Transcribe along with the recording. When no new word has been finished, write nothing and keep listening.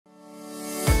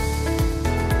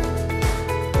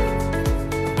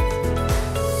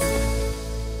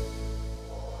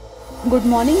Good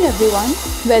morning everyone.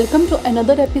 Welcome to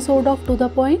another episode of To The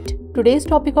Point. Today's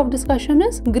topic of discussion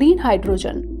is green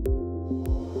hydrogen.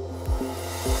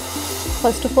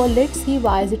 First of all, let's see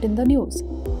why is it in the news.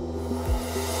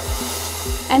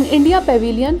 An India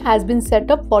pavilion has been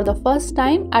set up for the first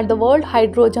time at the World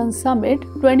Hydrogen Summit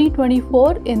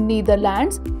 2024 in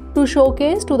Netherlands to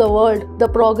showcase to the world the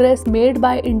progress made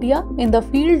by India in the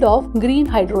field of green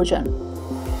hydrogen.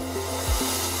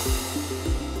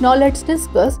 Now let's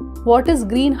discuss what is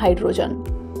green hydrogen.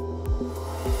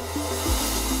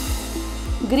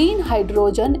 Green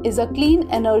hydrogen is a clean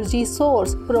energy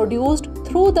source produced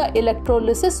through the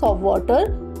electrolysis of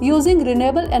water using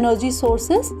renewable energy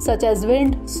sources such as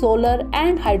wind, solar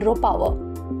and hydropower.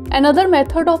 Another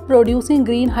method of producing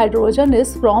green hydrogen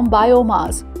is from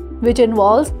biomass, which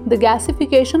involves the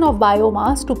gasification of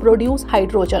biomass to produce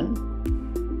hydrogen.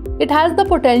 It has the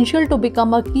potential to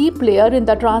become a key player in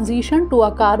the transition to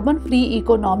a carbon-free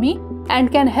economy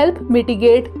and can help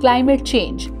mitigate climate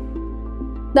change.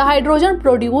 The hydrogen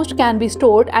produced can be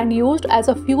stored and used as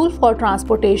a fuel for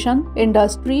transportation,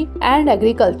 industry, and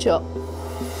agriculture.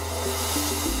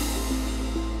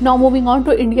 Now moving on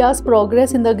to India's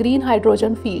progress in the green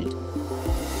hydrogen field.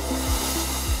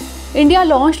 India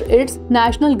launched its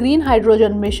National Green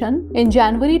Hydrogen Mission in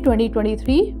January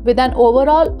 2023 with an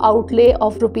overall outlay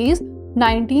of Rs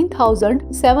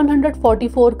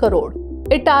 19,744 crore.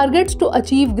 It targets to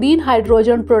achieve green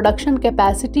hydrogen production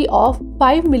capacity of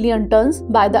 5 million tons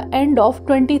by the end of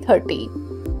 2030.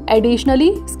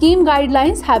 Additionally, scheme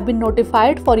guidelines have been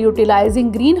notified for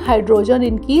utilizing green hydrogen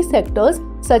in key sectors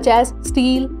such as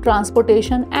steel,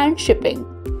 transportation, and shipping.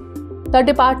 The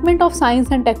Department of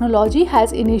Science and Technology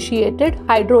has initiated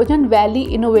Hydrogen Valley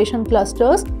Innovation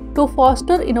Clusters to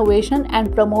foster innovation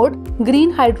and promote green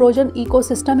hydrogen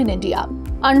ecosystem in India.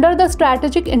 Under the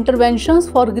Strategic Interventions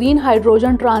for Green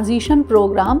Hydrogen Transition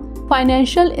Program,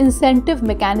 financial incentive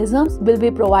mechanisms will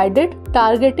be provided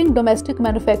targeting domestic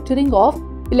manufacturing of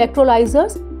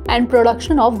electrolyzers and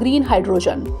production of green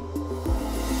hydrogen.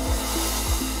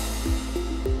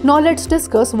 Now let's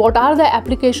discuss what are the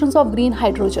applications of green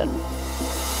hydrogen.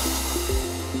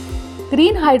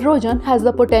 Green hydrogen has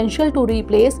the potential to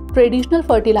replace traditional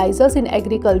fertilizers in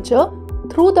agriculture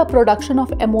through the production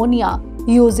of ammonia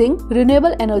using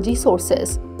renewable energy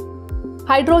sources.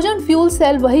 Hydrogen fuel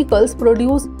cell vehicles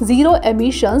produce zero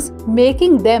emissions,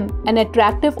 making them an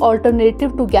attractive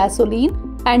alternative to gasoline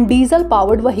and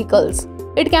diesel-powered vehicles.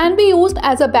 It can be used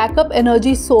as a backup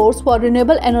energy source for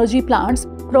renewable energy plants,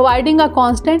 providing a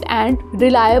constant and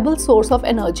reliable source of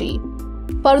energy.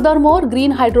 Furthermore, green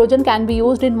hydrogen can be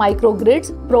used in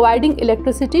microgrids, providing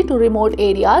electricity to remote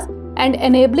areas and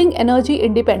enabling energy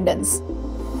independence.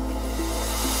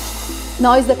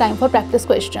 Now is the time for practice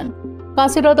question.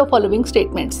 Consider the following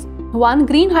statements. 1.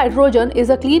 Green hydrogen is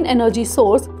a clean energy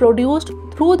source produced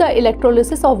through the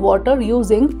electrolysis of water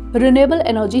using renewable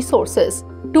energy sources.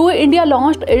 2. India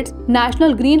launched its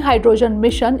National Green Hydrogen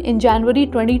Mission in January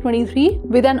 2023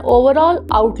 with an overall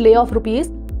outlay of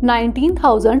Rs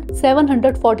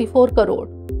 19,744 crore.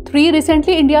 3.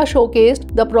 Recently, India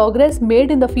showcased the progress made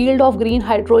in the field of green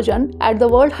hydrogen at the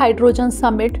World Hydrogen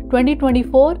Summit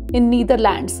 2024 in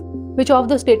Netherlands. Which of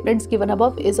the statements given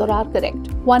above is or are correct?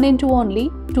 1 and 2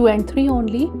 only, 2 and 3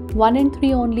 only, 1 and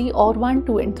 3 only, or 1,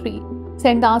 2 and 3?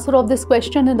 Send the answer of this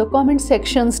question in the comment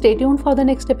section. Stay tuned for the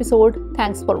next episode.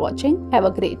 Thanks for watching. Have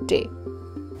a great day.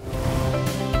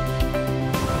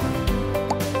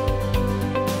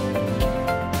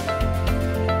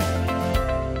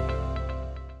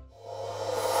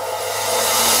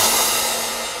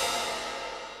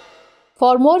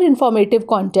 For more informative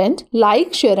content,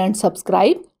 like, share and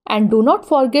subscribe, and do not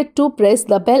forget to press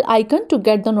the bell icon to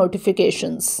get the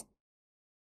notifications.